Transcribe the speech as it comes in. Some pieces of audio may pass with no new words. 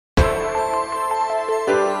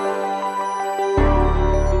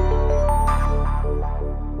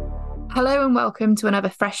Hello and welcome to another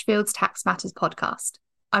Freshfields Tax Matters podcast.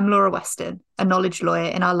 I'm Laura Weston, a knowledge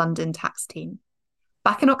lawyer in our London tax team.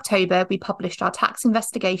 Back in October, we published our Tax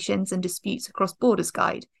Investigations and Disputes Across Borders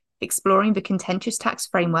guide, exploring the contentious tax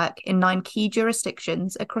framework in 9 key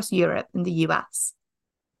jurisdictions across Europe and the US.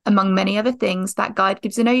 Among many other things, that guide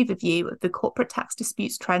gives an overview of the corporate tax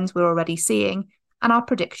disputes trends we're already seeing and our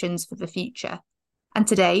predictions for the future. And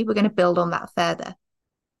today, we're going to build on that further.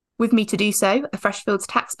 With me to do so are Freshfields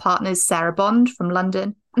tax partners Sarah Bond from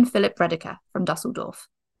London and Philip Redeker from Dusseldorf.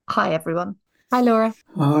 Hi, everyone. Hi, Laura.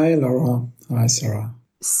 Hi, Laura. Hi, Sarah.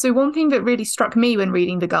 So one thing that really struck me when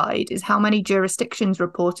reading the guide is how many jurisdictions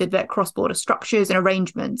reported that cross-border structures and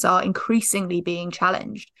arrangements are increasingly being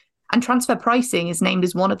challenged. And transfer pricing is named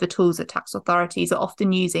as one of the tools that tax authorities are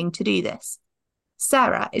often using to do this.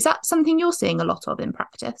 Sarah, is that something you're seeing a lot of in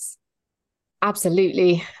practice?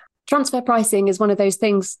 Absolutely. Transfer pricing is one of those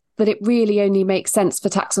things that it really only makes sense for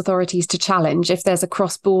tax authorities to challenge if there's a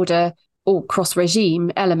cross-border or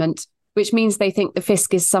cross-regime element, which means they think the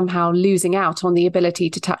fisc is somehow losing out on the ability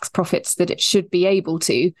to tax profits that it should be able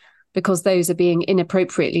to, because those are being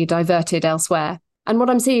inappropriately diverted elsewhere. And what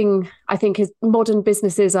I'm seeing, I think, is modern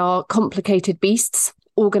businesses are complicated beasts,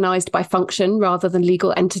 organised by function rather than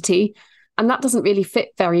legal entity. And that doesn't really fit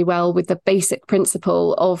very well with the basic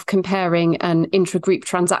principle of comparing an intra-group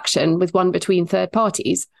transaction with one between third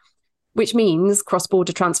parties, which means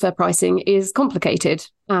cross-border transfer pricing is complicated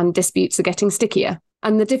and disputes are getting stickier.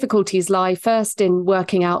 And the difficulties lie first in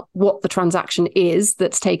working out what the transaction is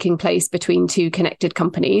that's taking place between two connected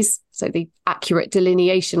companies, so the accurate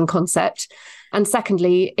delineation concept. And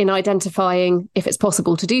secondly, in identifying, if it's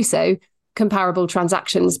possible to do so, comparable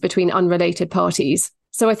transactions between unrelated parties.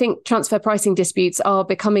 So I think transfer pricing disputes are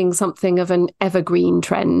becoming something of an evergreen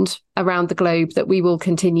trend around the globe that we will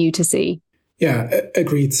continue to see. Yeah,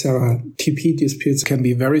 agreed, Sarah. TP disputes can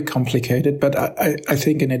be very complicated, but I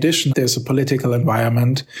think in addition, there's a political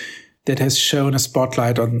environment that has shown a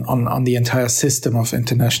spotlight on the entire system of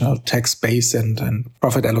international tax base and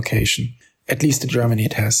profit allocation. At least in Germany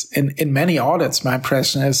it has. In many audits, my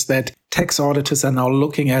impression is that tax auditors are now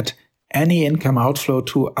looking at any income outflow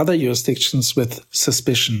to other jurisdictions with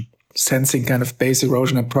suspicion, sensing kind of base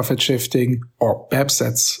erosion and profit shifting, or BEPS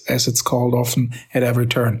as it's called often, at every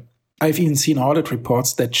turn. I've even seen audit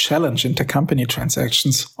reports that challenge intercompany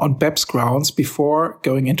transactions on BEPS grounds before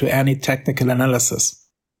going into any technical analysis.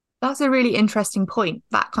 That's a really interesting point.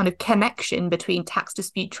 That kind of connection between tax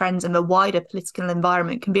dispute trends and the wider political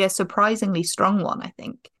environment can be a surprisingly strong one, I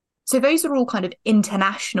think. So those are all kind of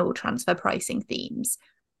international transfer pricing themes.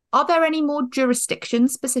 Are there any more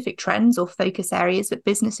jurisdiction-specific trends or focus areas that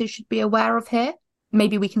businesses should be aware of here?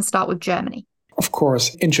 Maybe we can start with Germany. Of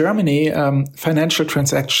course. In Germany, financial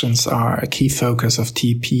transactions are a key focus of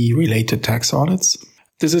TP-related tax audits.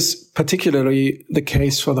 This is particularly the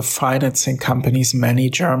case for the financing companies many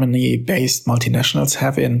Germany-based multinationals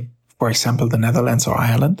have in, for example, the Netherlands or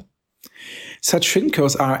Ireland. Such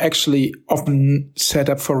fincos are actually often set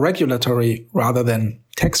up for regulatory rather than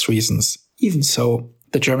tax reasons. Even so,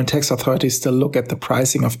 the German tax authorities still look at the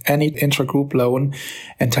pricing of any intragroup loan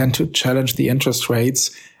and tend to challenge the interest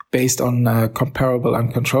rates based on a comparable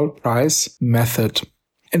uncontrolled price method.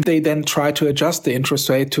 And they then try to adjust the interest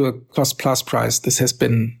rate to a cost plus price. This has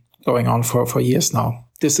been going on for years now.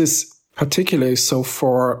 This is particularly so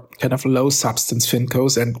for kind of low substance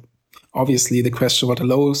fincos. And obviously the question what a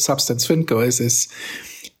low substance finco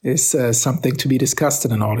is something to be discussed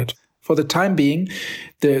in an audit. For the time being,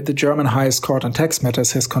 the German highest court on tax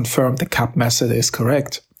matters has confirmed the CAP method is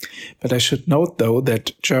correct. But I should note, though,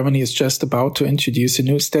 that Germany is just about to introduce a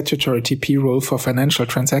new statutory TP rule for financial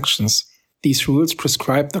transactions. These rules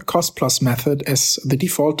prescribe the cost-plus method as the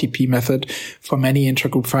default TP method for many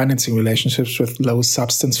intragroup financing relationships with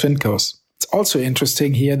low-substance fincos. It's also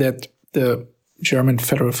interesting here that the German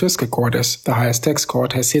Federal Fiscal Court, as the highest tax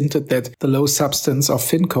court, has hinted that the low substance of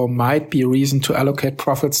finco might be a reason to allocate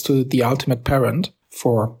profits to the ultimate parent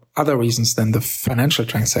for other reasons than the financial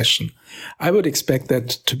transaction. I would expect that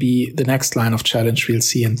to be the next line of challenge we'll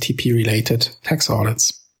see in TP-related tax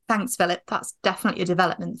audits. Thanks, Philip. That's definitely a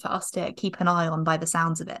development for us to keep an eye on by the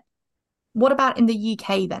sounds of it. What about in the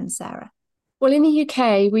UK then, Sarah? Well, in the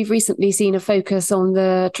UK, we've recently seen a focus on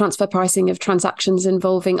the transfer pricing of transactions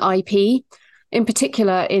involving IP, in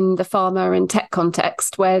particular in the pharma and tech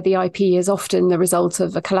context, where the IP is often the result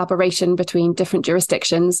of a collaboration between different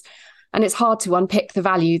jurisdictions, and it's hard to unpick the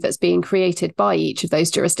value that's being created by each of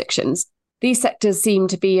those jurisdictions. These sectors seem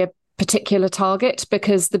to be a particular target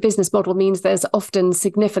because the business model means there's often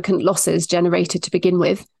significant losses generated to begin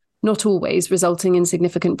with, not always resulting in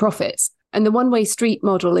significant profits. And the one-way street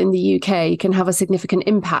model in the UK can have a significant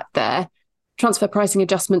impact there. Transfer pricing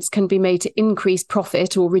adjustments can be made to increase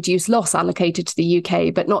profit or reduce loss allocated to the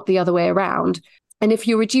UK, but not the other way around. And if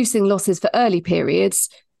you're reducing losses for early periods,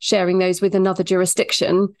 sharing those with another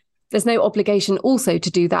jurisdiction, there's no obligation also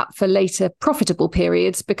to do that for later profitable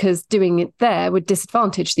periods, because doing it there would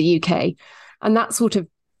disadvantage the UK. And that sort of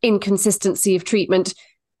inconsistency of treatment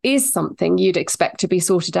is something you'd expect to be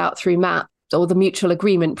sorted out through MAP or the mutual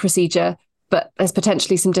agreement procedure, but there's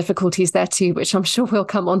potentially some difficulties there too, which I'm sure we'll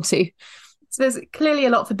come on to. So there's clearly a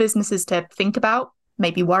lot for businesses to think about,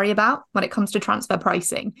 maybe worry about when it comes to transfer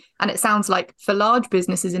pricing. And it sounds like for large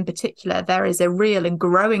businesses in particular, there is a real and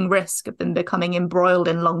growing risk of them becoming embroiled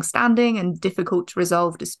in long-standing and difficult to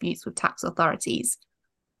resolve disputes with tax authorities.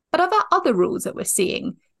 But are there other rules that we're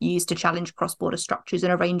seeing used to challenge cross-border structures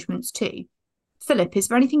and arrangements too? Philip, is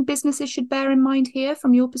there anything businesses should bear in mind here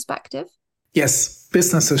from your perspective? Yes,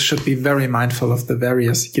 businesses should be very mindful of the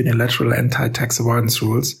various unilateral anti-tax avoidance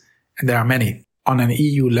rules, and there are many. On an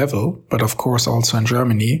EU level, but of course also in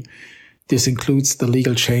Germany, this includes the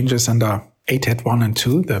legal changes under ATAD 1 and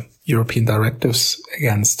 2, the European directives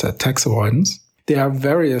against tax avoidance. There are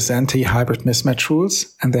various anti-hybrid mismatch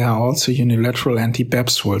rules, and there are also unilateral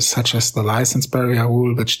anti-BEPS rules, such as the license barrier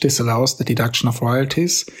rule, which disallows the deduction of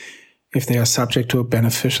royalties if they are subject to a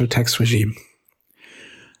beneficial tax regime.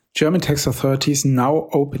 German tax authorities now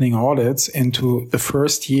opening audits into the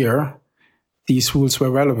first year these rules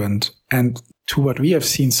were relevant, and to what we have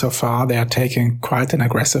seen so far, they are taking quite an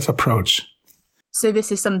aggressive approach. So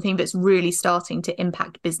this is something that's really starting to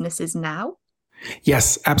impact businesses now?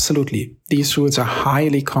 Yes, absolutely. These rules are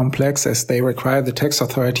highly complex as they require the tax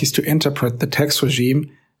authorities to interpret the tax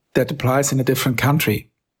regime that applies in a different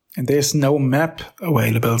country. And there is no map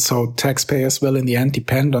available, so taxpayers will in the end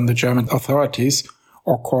depend on the German authorities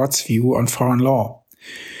or courts' view on foreign law.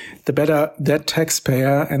 The better that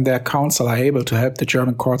taxpayer and their counsel are able to help the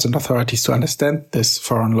German courts and authorities to understand this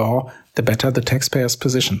foreign law, the better the taxpayer's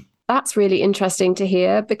position. That's really interesting to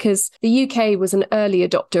hear, because the UK was an early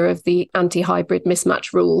adopter of the anti-hybrid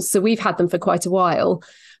mismatch rules, so we've had them for quite a while.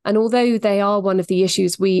 And although they are one of the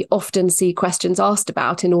issues we often see questions asked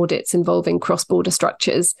about in audits involving cross-border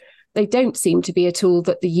structures, they don't seem to be a tool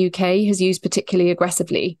that the UK has used particularly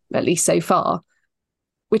aggressively, at least so far,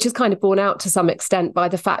 which is kind of borne out to some extent by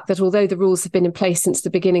the fact that although the rules have been in place since the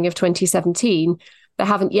beginning of 2017, there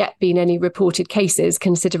haven't yet been any reported cases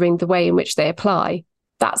considering the way in which they apply.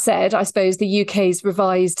 That said, I suppose the UK's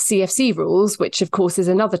revised CFC rules, which of course is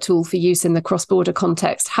another tool for use in the cross-border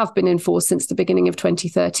context, have been enforced since the beginning of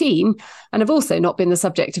 2013 and have also not been the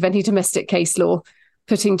subject of any domestic case law,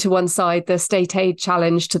 putting to one side the state aid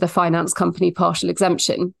challenge to the finance company partial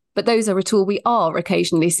exemption. But those are a tool we are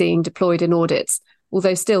occasionally seeing deployed in audits,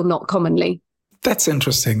 although still not commonly. That's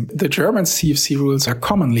interesting. The German CFC rules are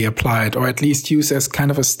commonly applied, or at least used as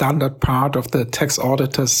kind of a standard part of the tax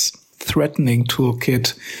auditor's threatening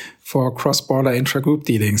toolkit for cross-border intra-group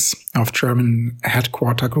dealings of German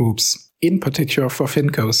headquarter groups, in particular for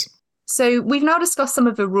FinCos. So we've now discussed some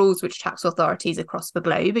of the rules which tax authorities across the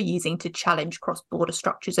globe are using to challenge cross-border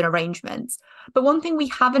structures and arrangements. But one thing we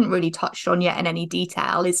haven't really touched on yet in any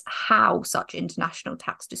detail is how such international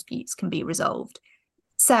tax disputes can be resolved.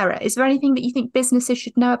 Sarah, is there anything that you think businesses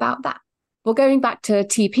should know about that? Well, going back to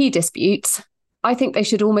TP disputes, I think they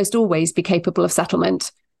should almost always be capable of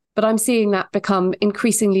settlement. But I'm seeing that become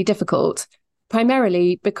increasingly difficult,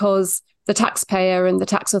 primarily because the taxpayer and the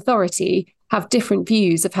tax authority have different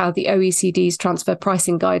views of how the OECD's transfer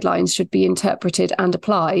pricing guidelines should be interpreted and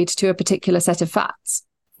applied to a particular set of facts.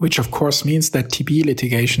 Which of course means that TP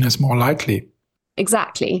litigation is more likely.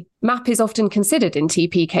 Exactly. MAP is often considered in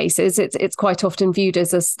TP cases. It's quite often viewed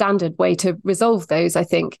as a standard way to resolve those, I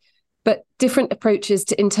think. But different approaches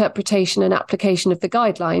to interpretation and application of the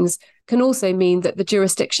guidelines can also mean that the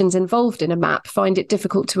jurisdictions involved in a MAP find it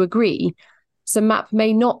difficult to agree. So MAP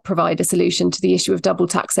may not provide a solution to the issue of double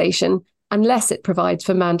taxation unless it provides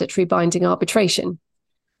for mandatory binding arbitration,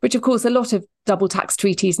 which of course a lot of double tax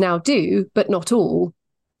treaties now do, but not all.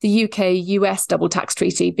 The UK-US double tax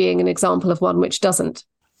treaty being an example of one which doesn't.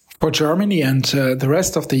 For Germany and the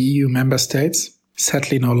rest of the EU member states,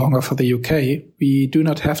 sadly no longer for the UK, we do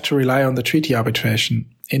not have to rely on the treaty arbitration.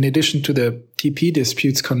 In addition to the TP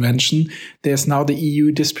Disputes Convention, there's now the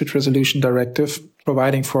EU Dispute Resolution Directive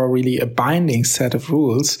providing for really a binding set of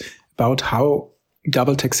rules about how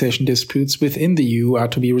double taxation disputes within the EU are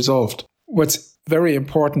to be resolved. What's very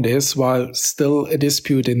important is, while still a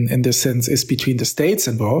dispute in this sense is between the states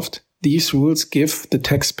involved, these rules give the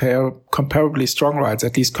taxpayer comparably strong rights,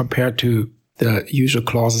 at least compared to the usual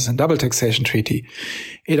clauses in double taxation treaty.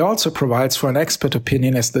 It also provides for an expert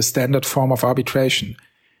opinion as the standard form of arbitration.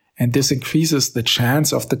 And this increases the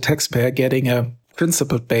chance of the taxpayer getting a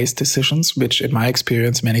principle-based decisions, which in my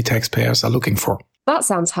experience, many taxpayers are looking for. That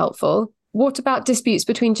sounds helpful. What about disputes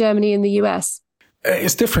between Germany and the US?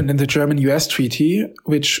 It's different in the German-US treaty,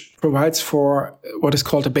 which provides for what is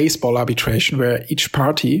called a baseball arbitration, where each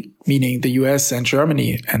party, meaning the US and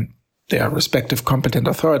Germany and their respective competent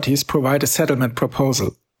authorities, provide a settlement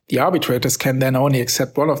proposal. The arbitrators can then only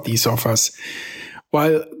accept one of these offers.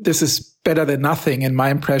 While this is better than nothing, in my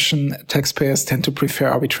impression, taxpayers tend to prefer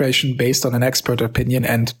arbitration based on an expert opinion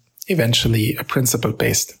and eventually a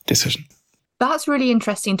principle-based decision. That's really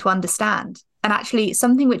interesting to understand. And actually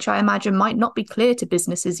something which I imagine might not be clear to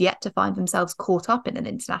businesses yet to find themselves caught up in an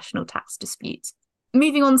international tax dispute.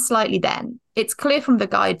 Moving on slightly then, it's clear from the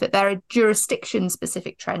guide that there are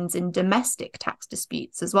jurisdiction-specific trends in domestic tax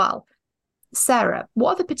disputes as well. Sarah,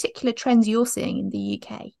 what are the particular trends you're seeing in the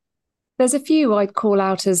UK? There's a few I'd call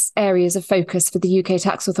out as areas of focus for the UK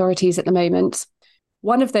tax authorities at the moment.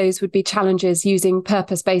 One of those would be challenges using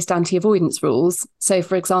purpose-based anti-avoidance rules. So,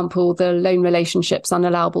 for example, the loan relationships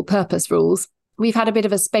unallowable purpose rules. We've had a bit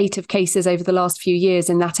of a spate of cases over the last few years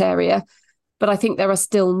in that area, but I think there are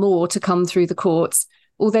still more to come through the courts,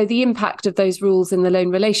 although the impact of those rules in the loan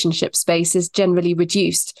relationship space is generally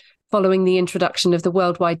reduced following the introduction of the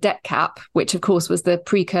worldwide debt cap, which of course was the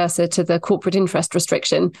precursor to the corporate interest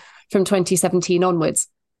restriction from 2017 onwards.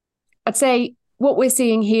 I'd say what we're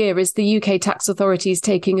seeing here is the UK tax authorities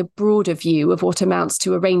taking a broader view of what amounts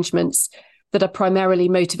to arrangements that are primarily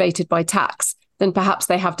motivated by tax than perhaps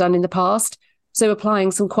they have done in the past, so applying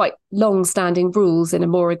some quite long-standing rules in a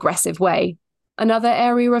more aggressive way. Another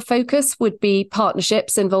area of focus would be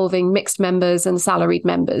partnerships involving mixed members and salaried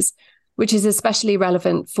members, which is especially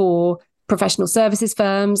relevant for professional services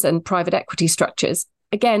firms and private equity structures.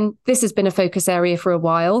 Again, this has been a focus area for a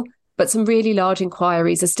while, but some really large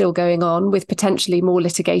inquiries are still going on with potentially more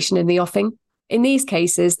litigation in the offing. In these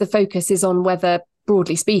cases, the focus is on whether,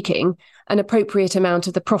 broadly speaking, an appropriate amount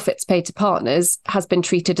of the profits paid to partners has been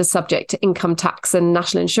treated as subject to income tax and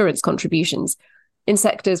national insurance contributions in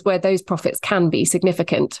sectors where those profits can be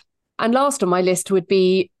significant. And last on my list would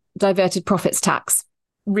be diverted profits tax.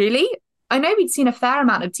 Really? I know we'd seen a fair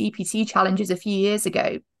amount of DPT challenges a few years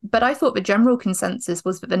ago, but I thought the general consensus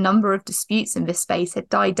was that the number of disputes in this space had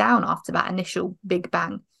died down after that initial big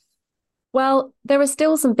bang. Well, there are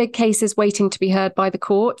still some big cases waiting to be heard by the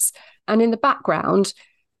courts, and in the background,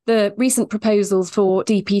 the recent proposals for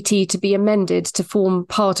DPT to be amended to form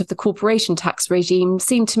part of the corporation tax regime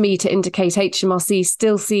seem to me to indicate HMRC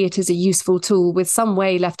still see it as a useful tool with some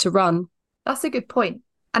way left to run. That's a good point.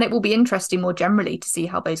 And it will be interesting more generally to see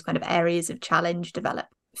how those kind of areas of challenge develop.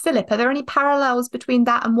 Philip, are there any parallels between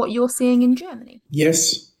that and what you're seeing in Germany?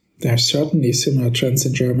 Yes, there are certainly similar trends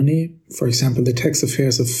in Germany. For example, the tax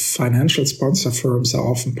affairs of financial sponsor firms are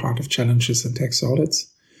often part of challenges in tax audits.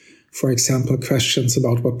 For example, questions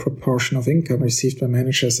about what proportion of income received by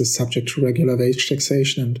managers is subject to regular wage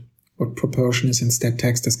taxation and what proportion is instead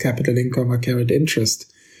taxed as capital income or carried interest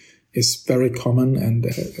is very common and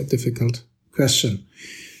a difficult question.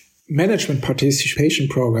 Management participation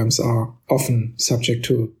programs are often subject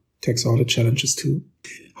to tax audit challenges too.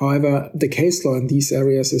 However, the case law in these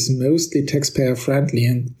areas is mostly taxpayer friendly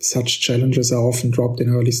and such challenges are often dropped in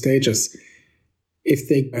early stages. If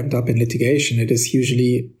they end up in litigation, it is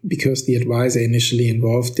usually because the advisor initially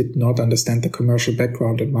involved did not understand the commercial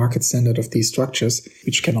background and market standard of these structures,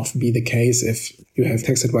 which can often be the case if you have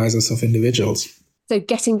tax advisors of individuals. So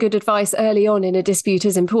getting good advice early on in a dispute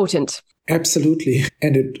is important. Absolutely.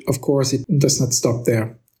 And it does not stop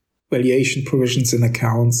there. Valuation provisions in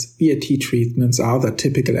accounts, VAT treatments are the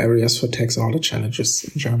typical areas for tax audit challenges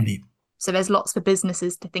in Germany. So there's lots for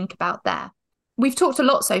businesses to think about there. We've talked a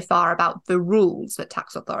lot so far about the rules that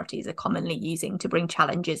tax authorities are commonly using to bring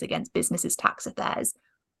challenges against businesses' tax affairs.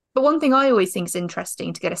 But one thing I always think is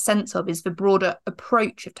interesting to get a sense of is the broader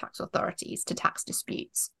approach of tax authorities to tax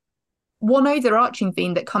disputes. One overarching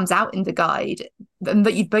theme that comes out in the guide, and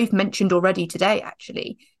that you've both mentioned already today,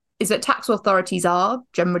 actually, is that tax authorities are,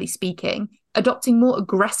 generally speaking, adopting more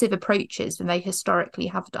aggressive approaches than they historically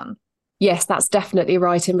have done. Yes, that's definitely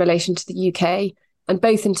right in relation to the UK, and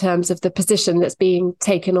both in terms of the position that's being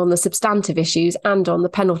taken on the substantive issues and on the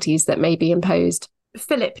penalties that may be imposed.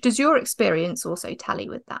 Philip, does your experience also tally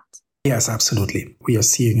with that? Yes, absolutely. We are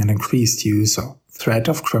seeing an increased use or threat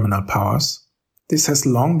of criminal powers. This has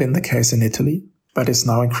long been the case in Italy, but is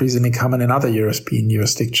now increasingly common in other European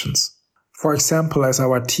jurisdictions. For example, as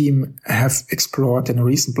our team have explored in a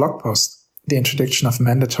recent blog post, the introduction of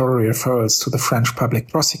mandatory referrals to the French public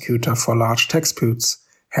prosecutor for large tax disputes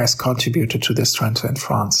has contributed to this trend in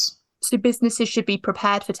France. So businesses should be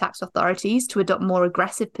prepared for tax authorities to adopt more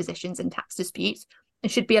aggressive positions in tax disputes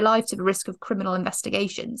and should be alive to the risk of criminal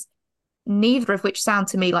investigations, neither of which sound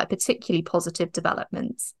to me like particularly positive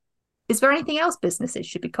developments. Is there anything else businesses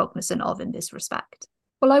should be cognizant of in this respect?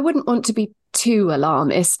 Well, I wouldn't want to be too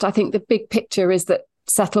alarmist. I think the big picture is that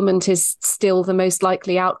settlement is still the most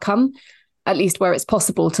likely outcome, at least where it's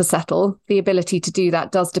possible to settle. The ability to do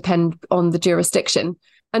that does depend on the jurisdiction.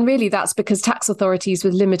 And really that's because tax authorities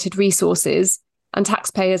with limited resources and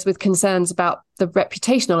taxpayers with concerns about the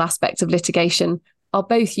reputational aspects of litigation are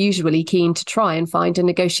both usually keen to try and find a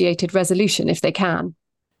negotiated resolution if they can.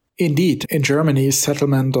 Indeed, in Germany,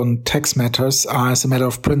 settlement on tax matters are, as a matter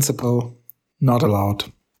of principle, not allowed.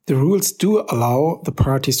 The rules do allow the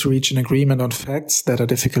parties to reach an agreement on facts that are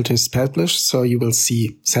difficult to establish, so you will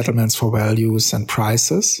see settlements for values and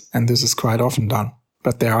prices, and this is quite often done.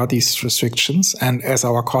 But there are these restrictions, and as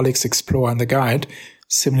our colleagues explore in the guide,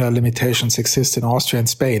 similar limitations exist in Austria and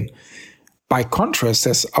Spain. By contrast,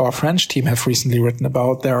 as our French team have recently written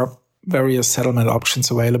about, there are various settlement options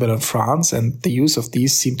available in France, and the use of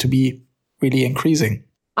these seem to be really increasing.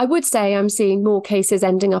 I would say I'm seeing more cases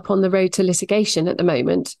ending up on the road to litigation at the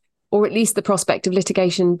moment, or at least the prospect of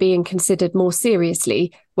litigation being considered more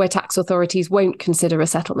seriously, where tax authorities won't consider a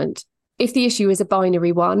settlement. If the issue is a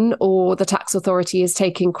binary one, or the tax authority is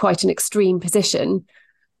taking quite an extreme position,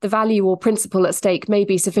 the value or principle at stake may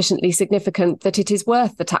be sufficiently significant that it is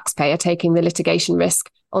worth the taxpayer taking the litigation risk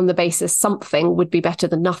on the basis something would be better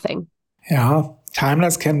than nothing. Yeah,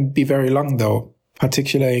 timelines can be very long though,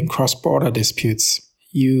 particularly in cross-border disputes.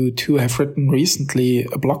 You two have written recently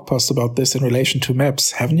a blog post about this in relation to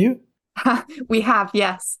MEPS, haven't you? We have,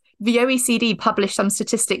 yes. The OECD published some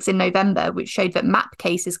statistics in November which showed that MAP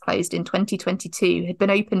cases closed in 2022 had been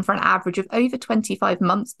open for an average of over 25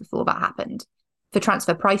 months before that happened. For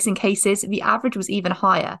transfer pricing cases, the average was even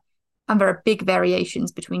higher, and there are big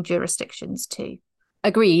variations between jurisdictions too.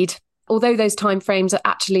 Agreed. Although those timeframes are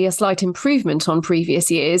actually a slight improvement on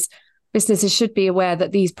previous years, businesses should be aware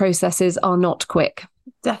that these processes are not quick.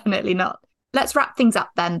 Definitely not. Let's wrap things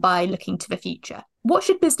up then by looking to the future. What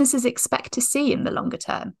should businesses expect to see in the longer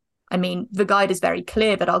term? I mean, the guide is very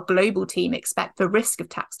clear that our global team expect the risk of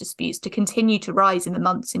tax disputes to continue to rise in the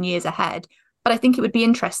months and years ahead, but I think it would be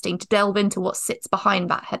interesting to delve into what sits behind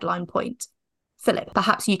that headline point. Philip,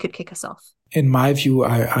 perhaps you could kick us off. In my view,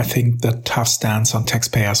 I think the tough stance on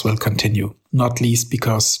taxpayers will continue, not least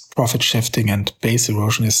because profit shifting and base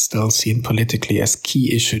erosion is still seen politically as a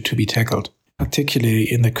key issue to be tackled,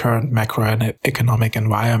 particularly in the current macroeconomic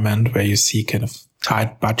environment where you see kind of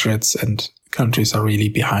tight budgets and countries are really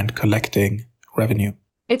behind collecting revenue.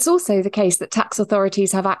 It's also the case that tax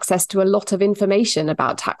authorities have access to a lot of information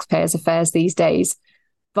about taxpayers' affairs these days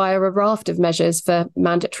via a raft of measures for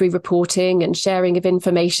mandatory reporting and sharing of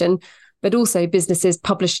information, but also businesses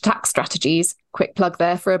publish tax strategies. Quick plug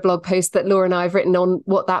there for a blog post that Laura and I have written on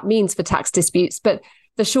what that means for tax disputes. But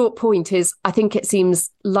the short point is, I think it seems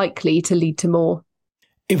likely to lead to more.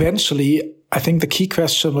 Eventually, I think the key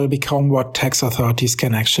question will become what tax authorities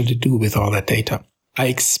can actually do with all that data. I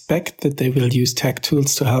expect that they will use tech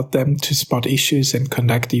tools to help them to spot issues and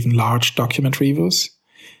conduct even large document reviews.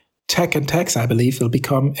 Tech and tax, I believe, will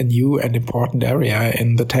become a new and important area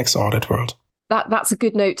in the tax audit world. That's a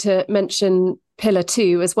good note to mention Pillar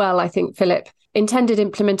 2 as well, I think, Philip. Intended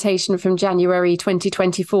implementation from January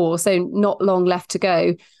 2024, so not long left to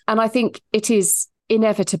go. And I think it is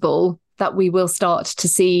inevitable that we will start to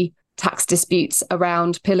see tax disputes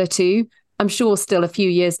around Pillar 2. I'm sure still a few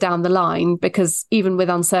years down the line, because even with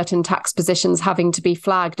uncertain tax positions having to be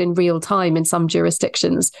flagged in real time in some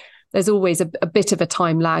jurisdictions, there's always a bit of a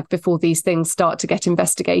time lag before these things start to get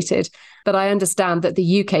investigated. But I understand that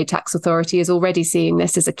the UK tax authority is already seeing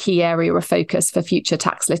this as a key area of focus for future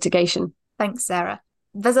tax litigation. Thanks, Sarah.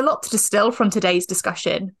 There's a lot to distill from today's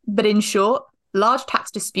discussion, but in short, large tax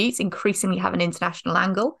disputes increasingly have an international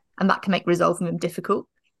angle, and that can make resolving them difficult.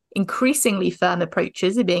 Increasingly firm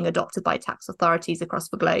approaches are being adopted by tax authorities across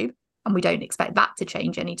the globe, and we don't expect that to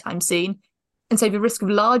change anytime soon. And so the risk of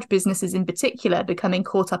large businesses in particular becoming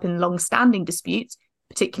caught up in long-standing disputes,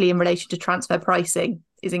 particularly in relation to transfer pricing,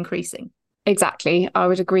 is increasing. Exactly. I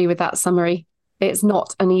would agree with that summary. It's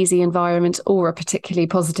not an easy environment or a particularly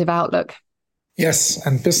positive outlook. Yes,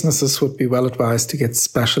 and businesses would be well advised to get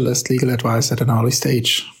specialist legal advice at an early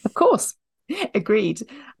stage. Of course. Agreed.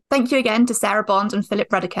 Thank you again to Sarah Bond and Philip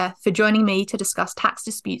Rediker for joining me to discuss tax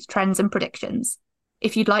disputes, trends and predictions.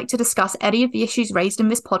 If you'd like to discuss any of the issues raised in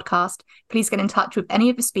this podcast, please get in touch with any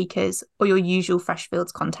of the speakers or your usual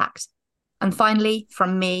Freshfields contact. And finally,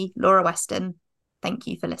 from me, Laura Weston, thank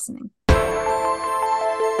you for listening.